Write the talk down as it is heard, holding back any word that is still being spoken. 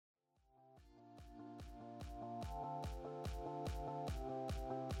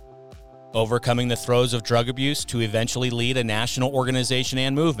Overcoming the throes of drug abuse to eventually lead a national organization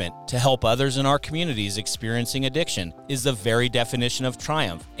and movement to help others in our communities experiencing addiction is the very definition of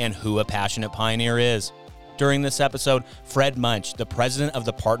triumph and who a passionate pioneer is. During this episode, Fred Munch, the president of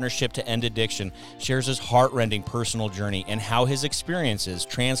the Partnership to End Addiction, shares his heart-rending personal journey and how his experiences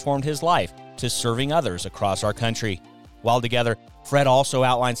transformed his life to serving others across our country. While together, Fred also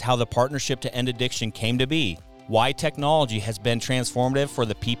outlines how the Partnership to End Addiction came to be, why technology has been transformative for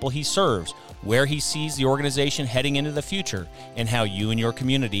the people he serves, where he sees the organization heading into the future, and how you and your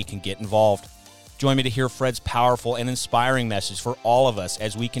community can get involved. Join me to hear Fred's powerful and inspiring message for all of us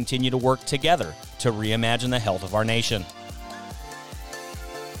as we continue to work together to reimagine the health of our nation.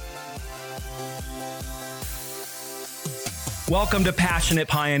 Welcome to Passionate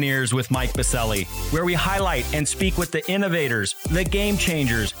Pioneers with Mike Biselli, where we highlight and speak with the innovators, the game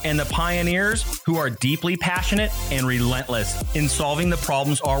changers, and the pioneers who are deeply passionate and relentless in solving the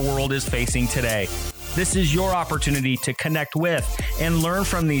problems our world is facing today. This is your opportunity to connect with and learn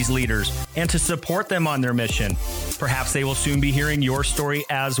from these leaders and to support them on their mission. Perhaps they will soon be hearing your story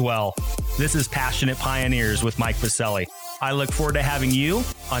as well. This is Passionate Pioneers with Mike Biselli. I look forward to having you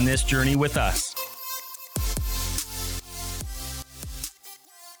on this journey with us.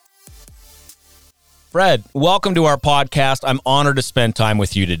 Fred, welcome to our podcast. I'm honored to spend time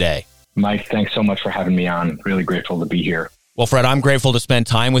with you today. Mike, thanks so much for having me on. Really grateful to be here. Well, Fred, I'm grateful to spend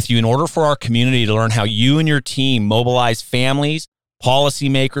time with you in order for our community to learn how you and your team mobilize families,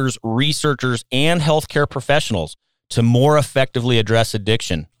 policymakers, researchers, and healthcare professionals to more effectively address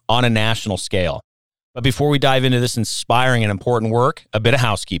addiction on a national scale. But before we dive into this inspiring and important work, a bit of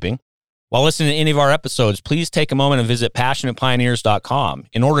housekeeping. While listening to any of our episodes, please take a moment and visit passionatepioneers.com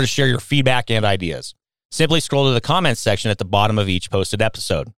in order to share your feedback and ideas. Simply scroll to the comments section at the bottom of each posted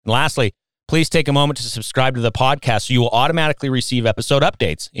episode. And lastly, please take a moment to subscribe to the podcast so you will automatically receive episode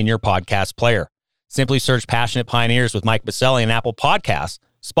updates in your podcast player. Simply search Passionate Pioneers with Mike Biselli in Apple Podcasts,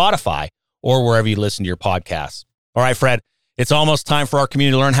 Spotify, or wherever you listen to your podcasts. All right, Fred, it's almost time for our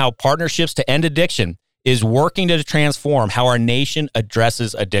community to learn how Partnerships to End Addiction is working to transform how our nation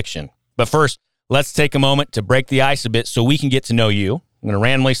addresses addiction. But first, let's take a moment to break the ice a bit so we can get to know you. I'm going to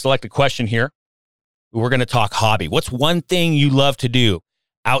randomly select a question here. We're going to talk hobby. What's one thing you love to do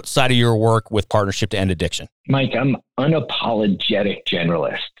outside of your work with Partnership to End Addiction? Mike, I'm unapologetic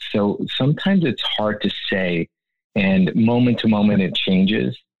generalist. So sometimes it's hard to say, and moment to moment it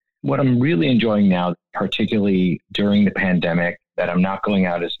changes. What I'm really enjoying now, particularly during the pandemic, that I'm not going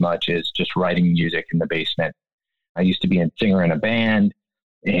out as much, is just writing music in the basement. I used to be a singer in a band,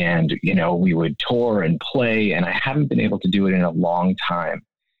 and, we would tour and play, and I haven't been able to do it in a long time.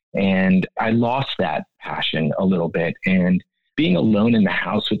 And I lost that passion a little bit. And being alone in the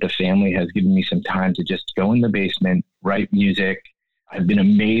house with the family has given me some time to just go in the basement, write music. I've been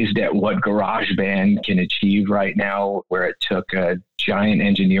amazed at what GarageBand can achieve right now, where it took a giant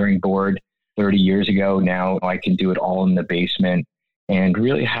engineering board 30 years ago. Now I can do it all in the basement and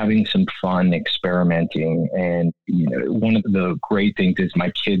really having some fun experimenting. And, one of the great things is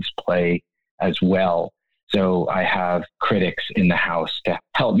my kids play as well. So I have critics in the house to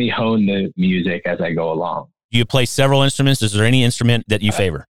help me hone the music as I go along. You play several instruments. Is there any instrument that you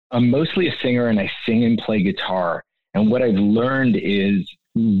favor? I'm mostly a singer, and I sing and play guitar. And what I've learned is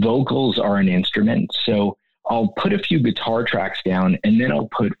vocals are an instrument. So I'll put a few guitar tracks down, and then I'll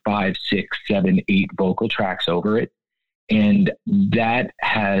put 5, 6, 7, 8 vocal tracks over it. And that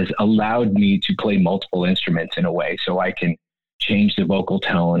has allowed me to play multiple instruments in a way. So I can change the vocal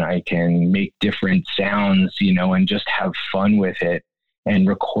tone. I can make different sounds, and just have fun with it and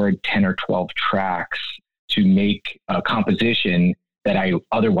record 10 or 12 tracks to make a composition that I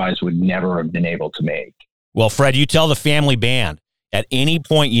otherwise would never have been able to make. Well, Fred, you tell the family band, at any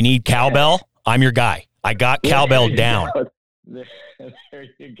point you need cowbell, I'm your guy. I got cowbell down. There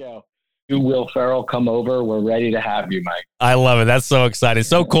you go. Will Ferrell come over? We're ready to have you, Mike. I love it. That's so exciting.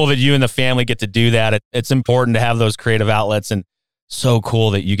 So cool that you and the family get to do that. It's important to have those creative outlets, and so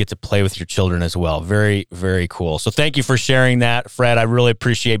cool that you get to play with your children as well. Very, very cool. So thank you for sharing that, Fred. I really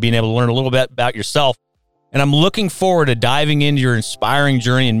appreciate being able to learn a little bit about yourself. And I'm looking forward to diving into your inspiring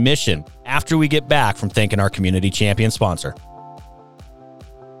journey and mission after we get back from thanking our community champion sponsor.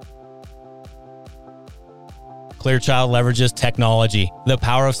 Clearchild leverages technology, the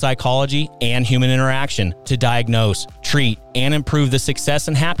power of psychology, and human interaction to diagnose, treat, and improve the success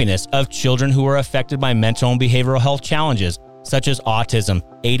and happiness of children who are affected by mental and behavioral health challenges such as autism,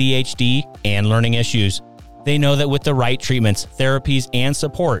 ADHD, and learning issues. They know that with the right treatments, therapies, and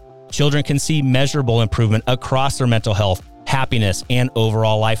support, children can see measurable improvement across their mental health, happiness, and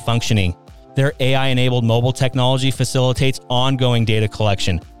overall life functioning. Their AI-enabled mobile technology facilitates ongoing data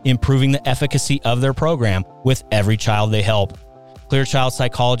collection, improving the efficacy of their program with every child they help. Clear Child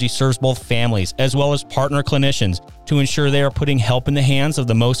Psychology serves both families as well as partner clinicians to ensure they are putting help in the hands of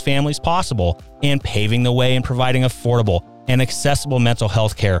the most families possible and paving the way in providing affordable and accessible mental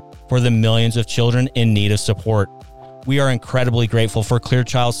health care for the millions of children in need of support. We are incredibly grateful for Clear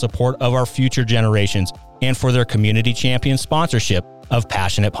Child's support of our future generations and for their community champion sponsorship of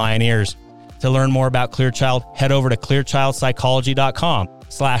Passionate Pioneers. To learn more about Clear Child, head over to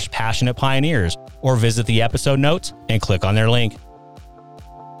clearchildpsychology.com/passionate pioneers or visit the episode notes and click on their link.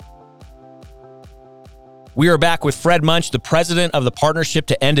 We are back with Fred Munch, the president of the Partnership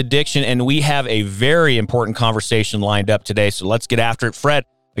to End Addiction, and we have a very important conversation lined up today, so let's get after it. Fred,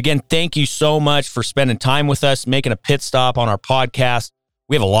 again, thank you so much for spending time with us, making a pit stop on our podcast.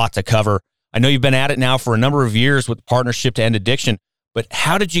 We have a lot to cover. I know you've been at it now for a number of years with the Partnership to End Addiction, but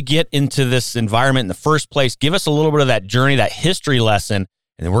how did you get into this environment in the first place? Give us a little bit of that journey, that history lesson,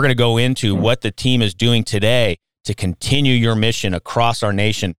 and then we're going to go into what the team is doing today to continue your mission across our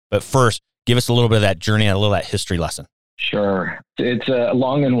nation. But first, give us a little bit of that journey and a little of that history lesson. Sure. It's a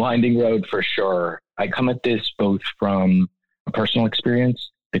long and winding road for sure. I come at this both from a personal experience,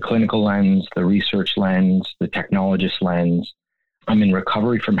 the clinical lens, the research lens, the technologist lens. I'm in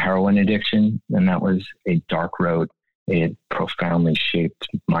recovery from heroin addiction, and that was a dark road. It profoundly shaped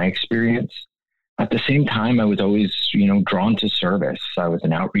my experience. At the same time, I was always, drawn to service. I was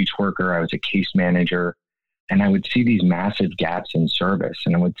an outreach worker. I was a case manager. And I would see these massive gaps in service.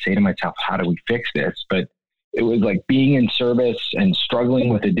 And I would say to myself, how do we fix this? But it was like being in service and struggling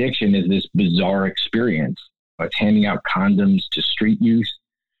with addiction is this bizarre experience. I was handing out condoms to street youth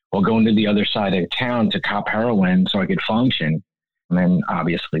while going to the other side of town to cop heroin so I could function. And then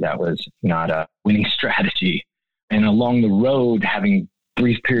obviously that was not a winning strategy. And along the road, having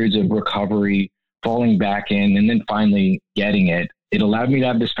brief periods of recovery, falling back in, and then finally getting it, it allowed me to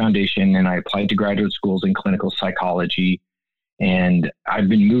have this foundation, and I applied to graduate schools in clinical psychology. And I've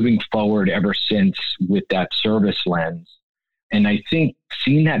been moving forward ever since with that service lens. And I think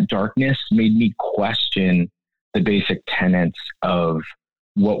seeing that darkness made me question the basic tenets of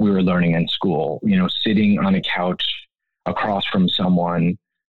what we were learning in school. Sitting on a couch across from someone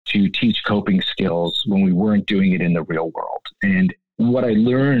to teach coping skills when we weren't doing it in the real world. And what I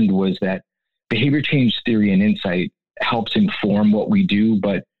learned was that behavior change theory and insight helps inform what we do,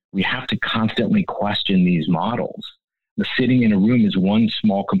 but we have to constantly question these models. The sitting in a room is one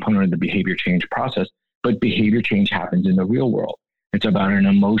small component of the behavior change process, but behavior change happens in the real world. It's about an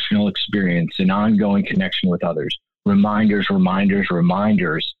emotional experience, an ongoing connection with others, reminders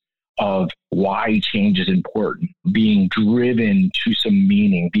of why change is important, being driven to some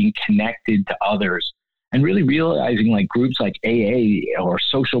meaning, being connected to others, and really realizing like groups like AA or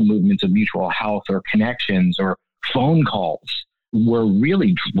social movements of mutual health or connections or phone calls were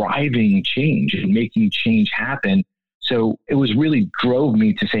really driving change and making change happen. So it was really drove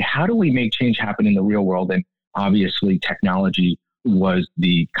me to say, how do we make change happen in the real world? And obviously technology was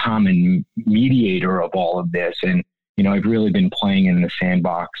the common mediator of all of this. And, I've really been playing in the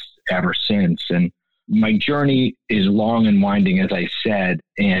sandbox ever since. And my journey is long and winding, as I said,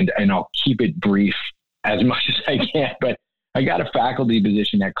 and I'll keep it brief as much as I can, but I got a faculty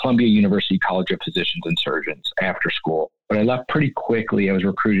position at Columbia University College of Physicians and Surgeons after school, but I left pretty quickly. I was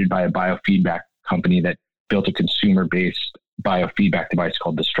recruited by a biofeedback company that built a consumer-based biofeedback device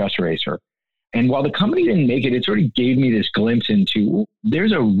called the Stress Eraser. And while the company didn't make it, it sort of gave me this glimpse into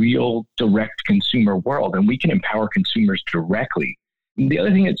there's a real direct consumer world, and we can empower consumers directly. And the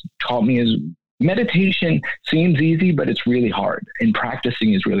other thing it's taught me is meditation seems easy, but it's really hard, and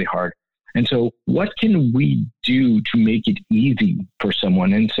practicing is really hard. And so what can we do to make it easy for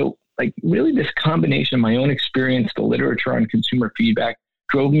someone? And so really this combination of my own experience, the literature on consumer feedback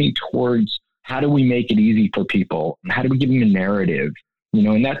drove me towards how do we make it easy for people? How do we give them a narrative?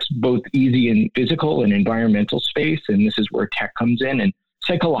 And that's both easy in physical and environmental space. And this is where tech comes in. And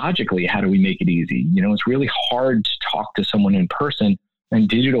psychologically, how do we make it easy? It's really hard to talk to someone in person, and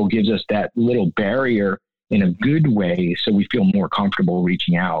digital gives us that little barrier in a good way. So we feel more comfortable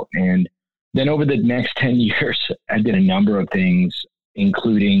reaching out. And then over the next 10 years, I did a number of things,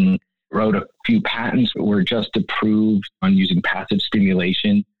 including wrote a few patents that were just approved on using passive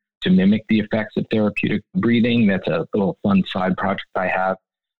stimulation to mimic the effects of therapeutic breathing. That's a little fun side project I have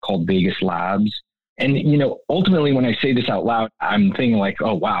called Vegas Labs. And, ultimately when I say this out loud, I'm thinking like,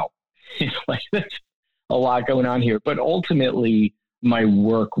 oh, wow, there's a lot going on here. But ultimately, my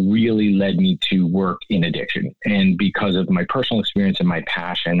work really led me to work in addiction, and because of my personal experience and my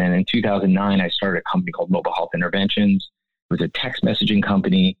passion. And in 2009, I started a company called Mobile Health Interventions. It was a text messaging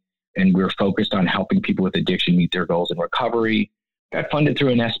company, and we were focused on helping people with addiction meet their goals in recovery. got funded through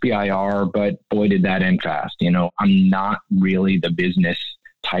an SBIR, but boy, did that end fast. I'm not really the business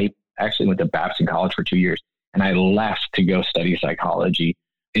type. Actually went to Babson College for 2 years, and I left to go study psychology.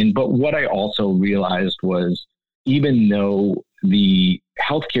 But what I also realized was, even though the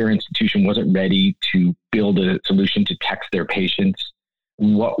healthcare institution wasn't ready to build a solution to text their patients,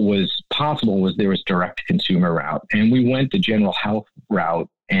 what was possible was there was direct consumer route. And we went the general health route,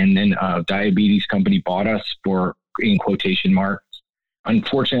 and then a diabetes company bought us for, in quotation marks.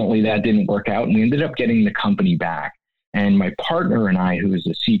 Unfortunately, that didn't work out, and we ended up getting the company back. And my partner and I, who is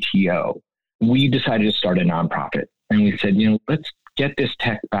a CTO, we decided to start a nonprofit. And we said, let's get this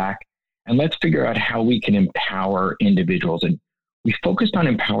tech back and let's figure out how we can empower individuals. And we focused on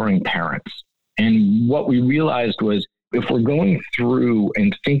empowering parents. And what we realized was, if we're going through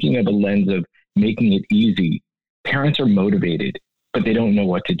and thinking of a lens of making it easy, parents are motivated, but they don't know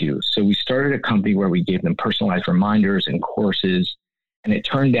what to do. So we started a company where we gave them personalized reminders and courses. And it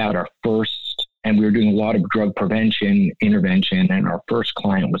turned out and we were doing a lot of drug prevention, intervention, and our first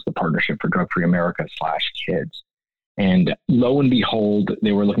client was the Partnership for Drug-Free America /Kids. And lo and behold,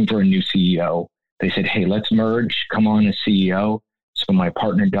 they were looking for a new CEO. They said, hey, let's merge, come on as CEO. So my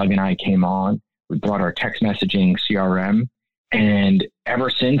partner, Doug, and I came on. We brought our text messaging CRM. And ever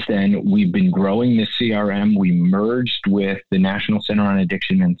since then, we've been growing this CRM. We merged with the National Center on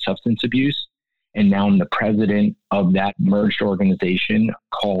Addiction and Substance Abuse. And now I'm the president of that merged organization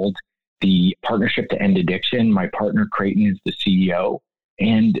called the Partnership to End Addiction. My partner, Creighton, is the CEO.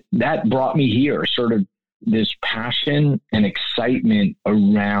 And that brought me here, sort of this passion and excitement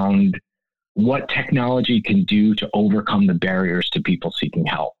around what technology can do to overcome the barriers to people seeking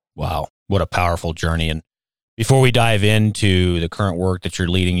help. Wow. What a powerful journey. And before we dive into the current work that you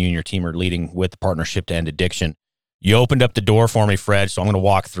and your team are leading with the Partnership to End Addiction, you opened up the door for me, Fred, so I'm going to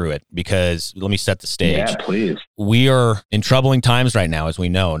walk through it, because let me set the stage. Yeah, please. We are in troubling times right now, as we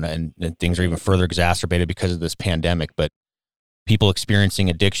know, and things are even further exacerbated because of this pandemic. But people experiencing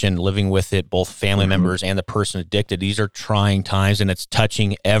addiction, living with it, both family members and the person addicted, these are trying times, and it's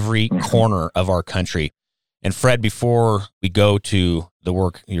touching every corner of our country. And Fred, before we go to the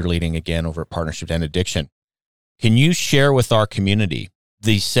work you're leading again over at Partnership to End Addiction, can you share with our community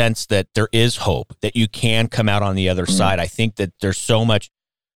the sense that there is hope, that you can come out on the other side? I think that there's so much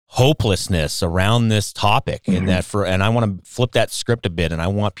hopelessness around this topic, and I want to flip that script a bit, and I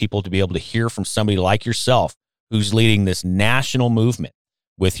want people to be able to hear from somebody like yourself who's leading this national movement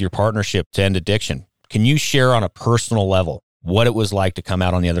with your Partnership to End Addiction. Can you share on a personal level what it was like to come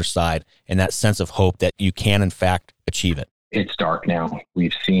out on the other side and that sense of hope that you can, in fact, achieve it? It's dark now.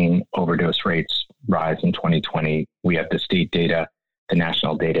 We've seen overdose rates rise in 2020. We have the state data. The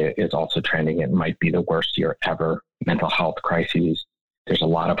national data is also trending. It might be the worst year ever. Mental health crises. There's a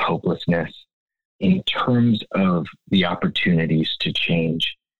lot of hopelessness. In terms of the opportunities to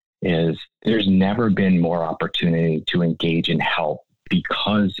change, there's never been more opportunity to engage in help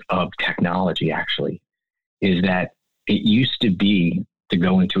because of technology, actually, is that it used to be to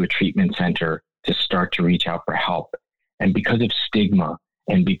go into a treatment center to start to reach out for help. And because of stigma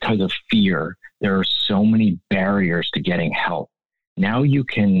and because of fear, there are so many barriers to getting help. Now you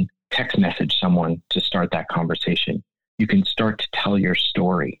can text message someone to start that conversation. You can start to tell your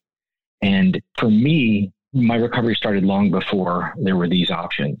story. And for me, my recovery started long before there were these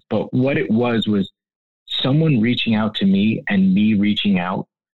options. But what it was someone reaching out to me and me reaching out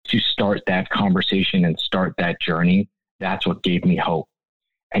to start that conversation and start that journey. That's what gave me hope.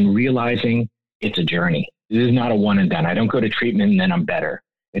 And realizing it's a journey. This is not a one and done. I don't go to treatment and then I'm better.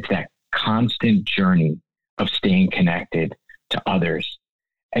 It's that constant journey of staying connected to others.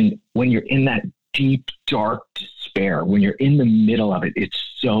 And when you're in that deep, dark despair, when you're in the middle of it, it's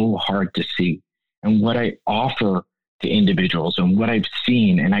so hard to see. And what I offer to individuals and what I've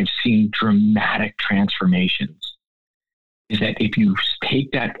seen, and I've seen dramatic transformations, is that if you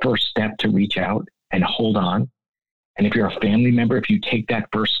take that first step to reach out and hold on, and if you're a family member, if you take that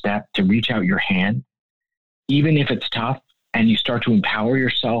first step to reach out your hand, even if it's tough, and you start to empower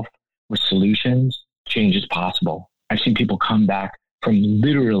yourself with solutions, change is possible. I've seen people come back from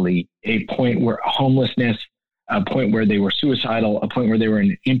literally a point where homelessness, a point where they were suicidal, a point where they were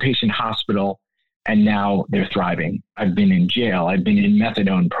in an inpatient hospital, and now they're thriving. I've been in jail. I've been in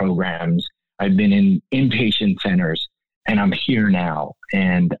methadone programs. I've been in inpatient centers, and I'm here now.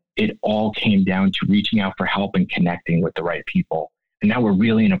 And it all came down to reaching out for help and connecting with the right people. And now we're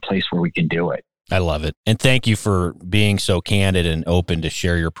really in a place where we can do it. I love it. And thank you for being so candid and open to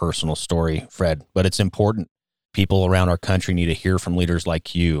share your personal story, Fred. But it's important. People around our country need to hear from leaders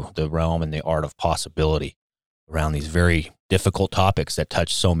like you, the realm and the art of possibility around these very difficult topics that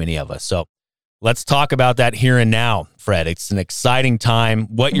touch so many of us. So Let's talk about that here and now, Fred. It's an exciting time,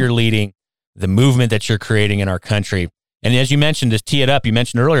 what you're leading, the movement that you're creating in our country. And as you mentioned, to tee it up, you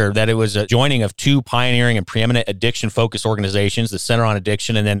mentioned earlier that it was a joining of two pioneering and preeminent addiction-focused organizations, the Center on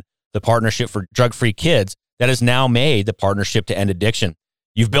Addiction and then the Partnership for Drug-Free Kids, that has now made the Partnership to End Addiction.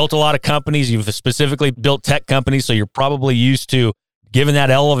 You've built a lot of companies. You've specifically built tech companies, so you're probably used to giving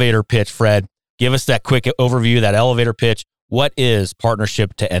that elevator pitch, Fred. Give us that quick overview, that elevator pitch. What is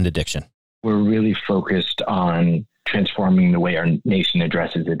Partnership to End Addiction? We're really focused on transforming the way our nation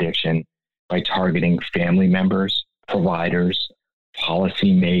addresses addiction by targeting family members, providers,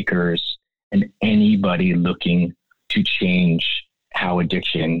 policymakers, and anybody looking to change how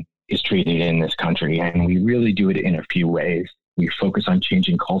addiction is treated in this country. And we really do it in a few ways. We focus on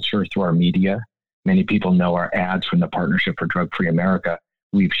changing culture through our media. Many people know our ads from the Partnership for Drug-Free America.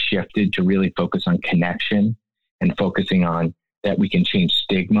 We've shifted to really focus on connection and focusing on that we can change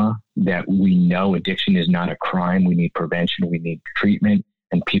stigma, that we know addiction is not a crime. We need prevention, we need treatment,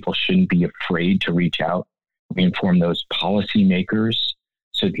 and people shouldn't be afraid to reach out. We inform those policymakers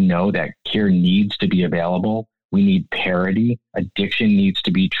so they know that care needs to be available. We need parity. Addiction needs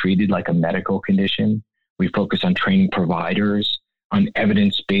to be treated like a medical condition. We focus on training providers, on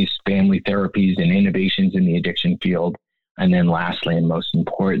evidence-based family therapies and innovations in the addiction field. And then lastly, and most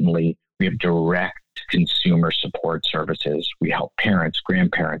importantly, we have direct consumer support services. We help parents,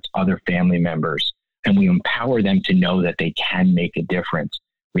 grandparents, other family members, and we empower them to know that they can make a difference.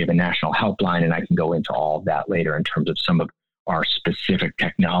 We have a national helpline, and I can go into all of that later in terms of some of our specific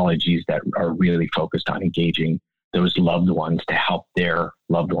technologies that are really focused on engaging those loved ones to help their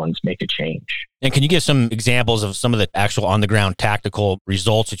loved ones make a change. And can you give some examples of some of the actual on-the-ground tactical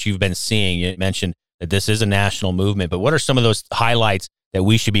results that you've been seeing? You mentioned that this is a national movement, but what are some of those highlights that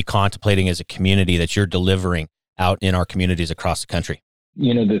we should be contemplating as a community that you're delivering out in our communities across the country?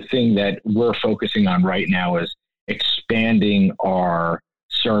 You know, the thing that we're focusing on right now is expanding our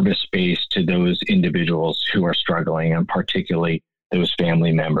service base to those individuals who are struggling, and particularly those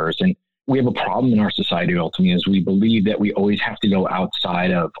family members. And we have a problem in our society ultimately is we believe that we always have to go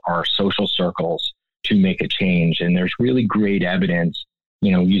outside of our social circles to make a change. And there's really great evidence,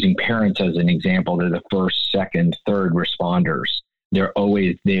 you know, using parents as an example, they're the first, second, third responders. They're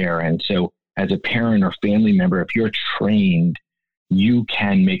always there. And so as a parent or family member, if you're trained, you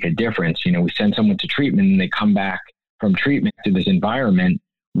can make a difference. You know, we send someone to treatment and they come back from treatment to this environment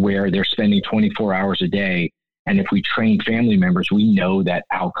where they're spending 24 hours a day. And if we train family members, we know that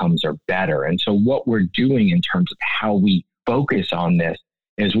outcomes are better. And so what we're doing in terms of how we focus on this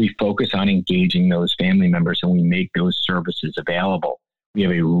is we focus on engaging those family members and we make those services available. We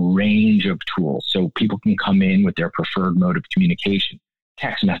have a range of tools so people can come in with their preferred mode of communication,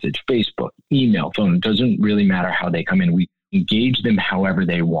 text message, Facebook, email, phone. It doesn't really matter how they come in. We engage them however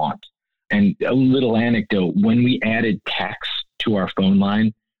they want. And a little anecdote, when we added text to our phone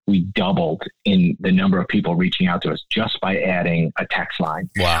line, we doubled in the number of people reaching out to us just by adding a text line.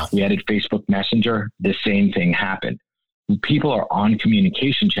 Wow. We added Facebook Messenger, the same thing happened. People are on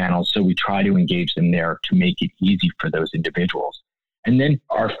communication channels, so we try to engage them there to make it easy for those individuals. And then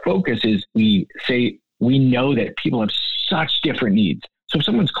our focus is we say, we know that people have such different needs. So if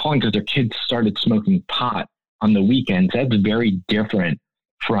someone's calling because their kids started smoking pot on the weekends, that's very different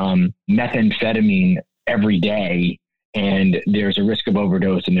from methamphetamine every day. And there's a risk of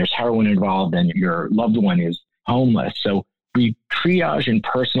overdose and there's heroin involved and your loved one is homeless. So we triage and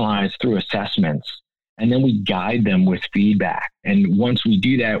personalize through assessments, and then we guide them with feedback. And once we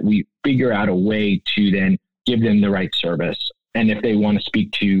do that, we figure out a way to then give them the right service. And if they want to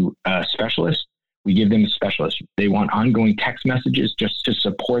speak to a specialist, we give them a specialist. If they want ongoing text messages just to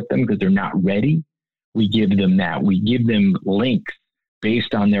support them because they're not ready, we give them that. We give them links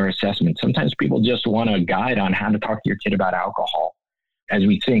based on their assessment. Sometimes people just want a guide on how to talk to your kid about alcohol. As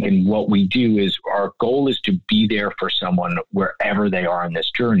we think, and what we do is our goal is to be there for someone wherever they are in this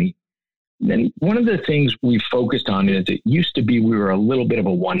journey. Then one of the things we focused on is it used to be we were a little bit of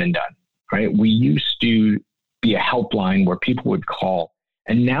a one and done, right? We used to be a helpline where people would call,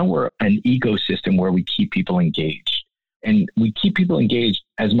 and now we're an ecosystem where we keep people engaged. And we keep people engaged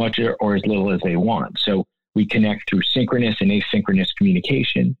as much or as little as they want. So we connect through synchronous and asynchronous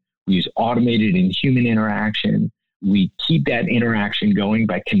communication. We use automated and human interaction. We keep that interaction going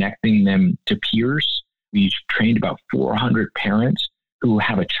by connecting them to peers. We've trained about 400 parents who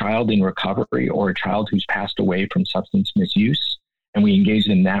have a child in recovery or a child who's passed away from substance misuse. And we engage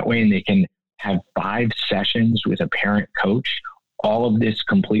them that way, and they can have 5 sessions with a parent coach. All of this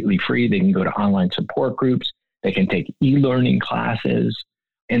completely free. They can go to online support groups. They can take e-learning classes.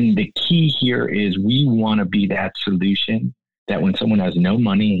 And the key here is we want to be that solution that when someone has no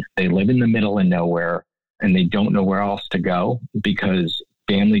money, they live in the middle of nowhere and they don't know where else to go because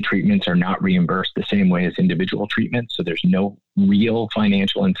family treatments are not reimbursed the same way as individual treatments. So there's no real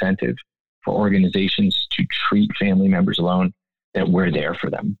financial incentive for organizations to treat family members alone, that we're there for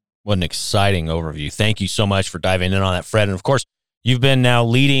them. What an exciting overview. Thank you so much for diving in on that, Fred. And of course, you've been now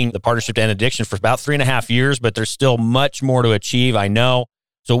leading the Partnership to End Addiction for about 3.5 years, but there's still much more to achieve, I know.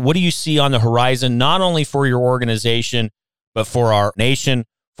 So what do you see on the horizon, not only for your organization, but for our nation,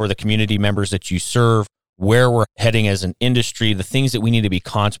 for the community members that you serve, where we're heading as an industry, the things that we need to be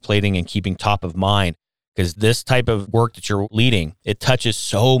contemplating and keeping top of mind? Because this type of work that you're leading, it touches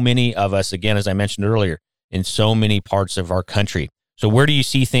so many of us, again, as I mentioned earlier, in so many parts of our country. So where do you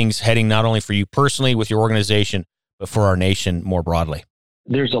see things heading, not only for you personally with your organization, but for our nation more broadly?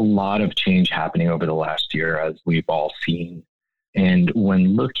 There's a lot of change happening over the last year, as we've all seen. And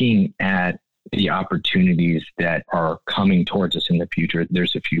when looking at the opportunities that are coming towards us in the future,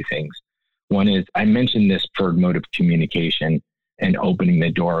 there's a few things. One is, I mentioned this preferred mode of communication and opening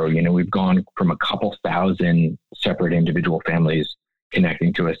the door. You know, we've gone from a couple thousand separate individual families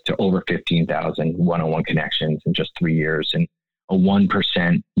connecting to us to over 15,000 one-on-one connections in just 3 years, and a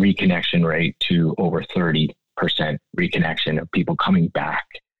 1% reconnection rate to over 30% reconnection of people coming back.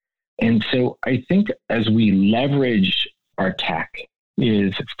 And so I think as we leverage our tech,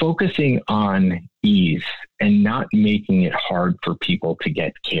 is focusing on ease and not making it hard for people to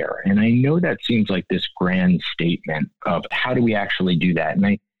get care. And I know that seems like this grand statement of how do we actually do that? And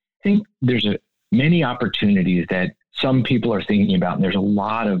I think there's many opportunities that some people are thinking about, and there's a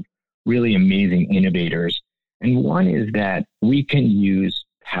lot of really amazing innovators. And one is that we can use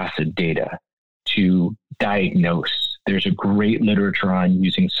passive data to diagnose. There's a great literature on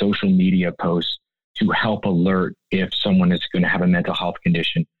using social media posts to help alert if someone is going to have a mental health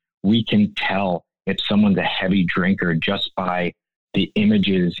condition. We can tell if someone's a heavy drinker just by the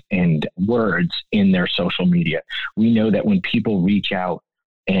images and words in their social media. We know that when people reach out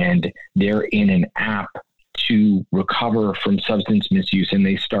and they're in an app to recover from substance misuse and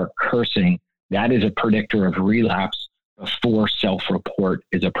they start cursing, that is a predictor of relapse before self-report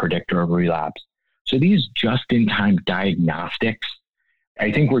is a predictor of relapse. So these just-in-time diagnostics,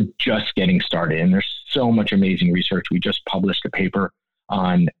 I think we're just getting started, and there's so much amazing research. We just published a paper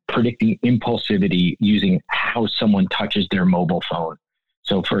on predicting impulsivity using how someone touches their mobile phone.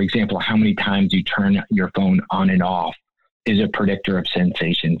 So for example, how many times you turn your phone on and off is a predictor of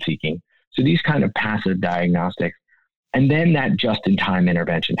sensation seeking. So these kind of passive diagnostics. And then that just-in-time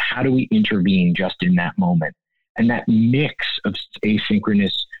intervention. How do we intervene just in that moment? And that mix of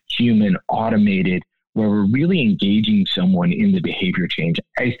asynchronous, human, automated, where we're really engaging someone in the behavior change.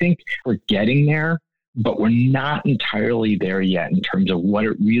 I think we're getting there, but we're not entirely there yet in terms of what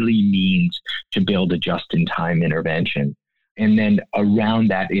it really means to build a just-in-time intervention. And then around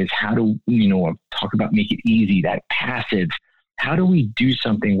that is how do, talk about make it easy, that passive. How do we do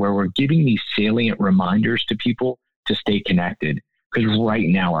something where we're giving these salient reminders to people to stay connected? Because right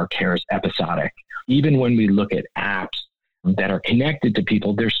now our care is episodic. Even when we look at apps that are connected to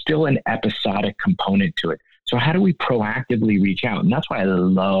people, there's still an episodic component to it. So how do we proactively reach out? And that's why I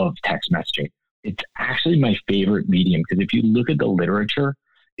love text messaging. It's actually my favorite medium, because if you look at the literature,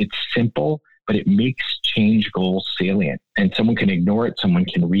 it's simple, but it makes change goals salient. And someone can ignore it, someone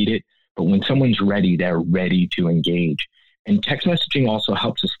can read it, but when someone's ready, they're ready to engage. And text messaging also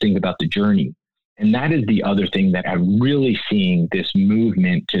helps us think about the journey. And that is the other thing that I'm really seeing this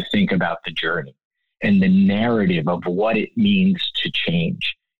movement to think about the journey. And the narrative of what it means to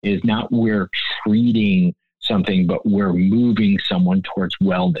change is not we're treating something, but we're moving someone towards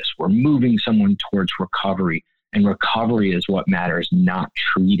wellness. We're moving someone towards recovery. And recovery is what matters, not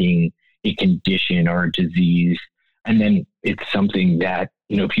treating a condition or a disease. And then it's something that,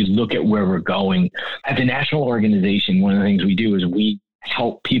 if you look at where we're going, as a national organization, one of the things we do is we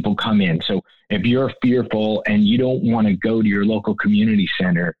help people come in. So if you're fearful and you don't want to go to your local community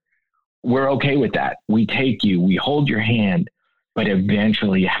center, we're okay with that. We take you, we hold your hand, but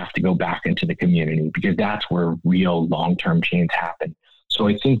eventually you have to go back into the community because that's where real long-term change happen. So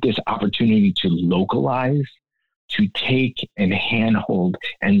I think this opportunity to localize, to take and handhold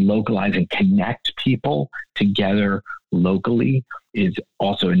and localize and connect people together locally is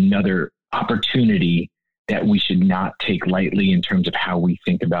also another opportunity that we should not take lightly in terms of how we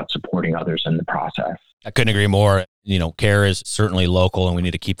think about supporting others in the process. I couldn't agree more. Care is certainly local, and we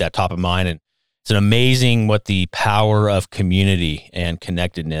need to keep that top of mind. And it's amazing what the power of community and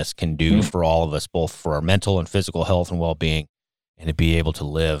connectedness can do for all of us, both for our mental and physical health and well-being, and to be able to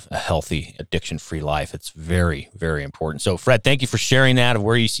live a healthy, addiction-free life. It's very, very important. So, Fred, thank you for sharing that of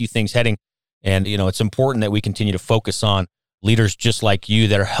where you see things heading. And, it's important that we continue to focus on leaders just like you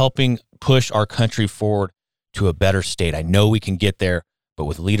that are helping push our country forward to a better state. I know we can get there, but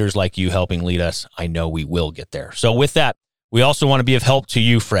with leaders like you helping lead us, I know we will get there. So with that, we also want to be of help to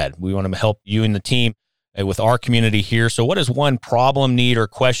you, Fred. We want to help you and the team with our community here. So what is one problem, need, or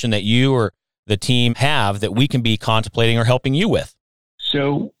question that you or the team have that we can be contemplating or helping you with?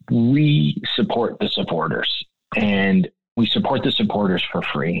 So we support the supporters, and we support the supporters for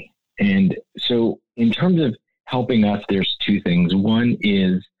free. And so in terms of helping us, there's two things. One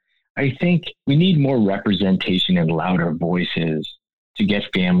is, I think we need more representation and louder voices to get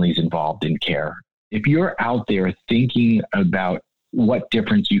families involved in care. If you're out there thinking about what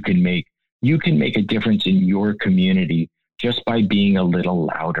difference you can make a difference in your community just by being a little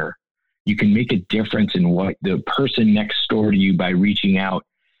louder. You can make a difference in what the person next door to you by reaching out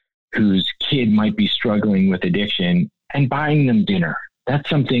whose kid might be struggling with addiction and buying them dinner. That's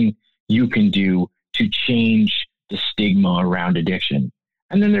something you can do to change the stigma around addiction.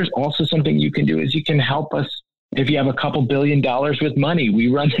 And then there's also something you can do is you can help us if you have a couple $2 billion with money. We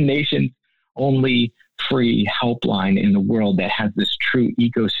run the nation's only free helpline in the world that has this true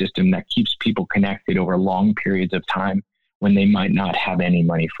ecosystem that keeps people connected over long periods of time when they might not have any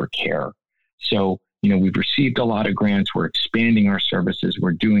money for care. So, we've received a lot of grants. We're expanding our services.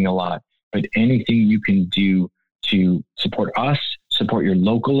 We're doing a lot, but anything you can do to support us, support your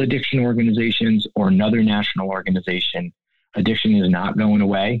local addiction organizations or another national organization. Addiction is not going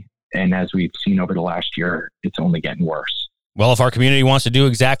away. And as we've seen over the last year, it's only getting worse. Well, if our community wants to do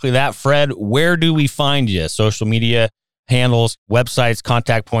exactly that, Fred, where do we find you? Social media handles, websites,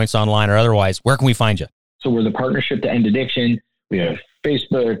 contact points online or otherwise, where can we find you? So we're the Partnership to End Addiction. We have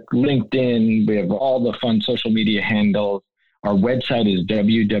Facebook, LinkedIn. We have all the fun social media handles. Our website is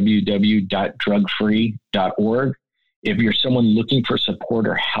www.drugfree.org. If you're someone looking for support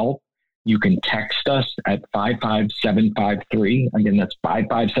or help, you can text us at 55753. Again, that's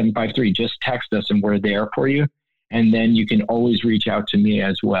 55753. Just text us and we're there for you. And then you can always reach out to me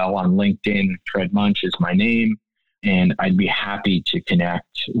as well on LinkedIn. Fred Munch is my name. And I'd be happy to connect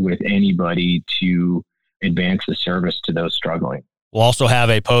with anybody to advance the service to those struggling. We'll also have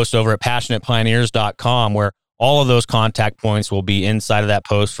a post over at passionatepioneers.com where all of those contact points will be inside of that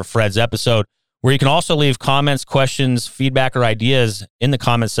post for Fred's episode, where you can also leave comments, questions, feedback, or ideas in the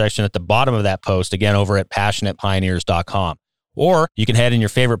comment section at the bottom of that post, again, over at passionatepioneers.com. Or you can head in your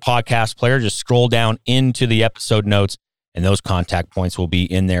favorite podcast player, just scroll down into the episode notes, and those contact points will be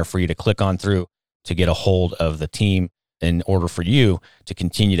in there for you to click on through to get a hold of the team in order for you to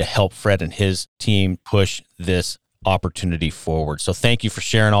continue to help Fred and his team push this opportunity forward. So thank you for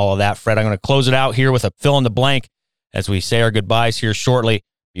sharing all of that, Fred. I'm going to close it out here with a fill in the blank as we say our goodbyes here shortly.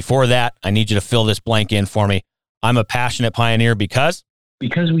 Before that, I need you to fill this blank in for me. I'm a passionate pioneer because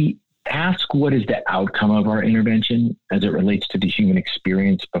we ask what is the outcome of our intervention as it relates to the human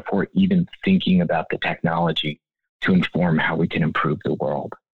experience before even thinking about the technology to inform how we can improve the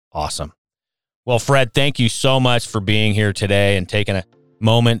world. Awesome. Well, Fred, thank you so much for being here today and taking a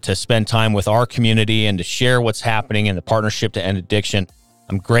moment to spend time with our community and to share what's happening in the Partnership to End Addiction.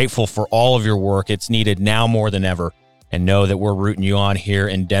 I'm grateful for all of your work. It's needed now more than ever, and know that we're rooting you on here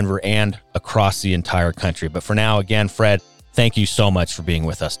in Denver and across the entire country. But for now, again, Fred, thank you so much for being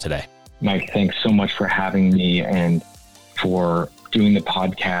with us today. Mike, thanks so much for having me and for doing the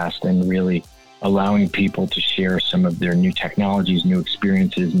podcast and really allowing people to share some of their new technologies, new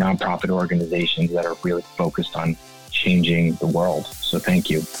experiences, nonprofit organizations that are really focused on changing the world. So thank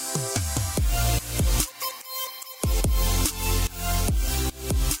you.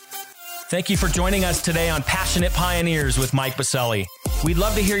 Thank you for joining us today on Passionate Pioneers with Mike Biselli. We'd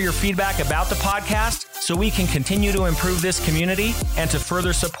love to hear your feedback about the podcast so we can continue to improve this community and to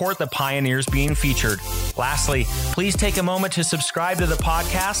further support the pioneers being featured. Lastly, please take a moment to subscribe to the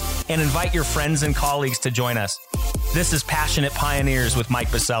podcast and invite your friends and colleagues to join us. This is Passionate Pioneers with Mike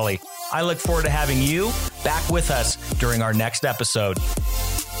Biselli. I look forward to having you back with us during our next episode.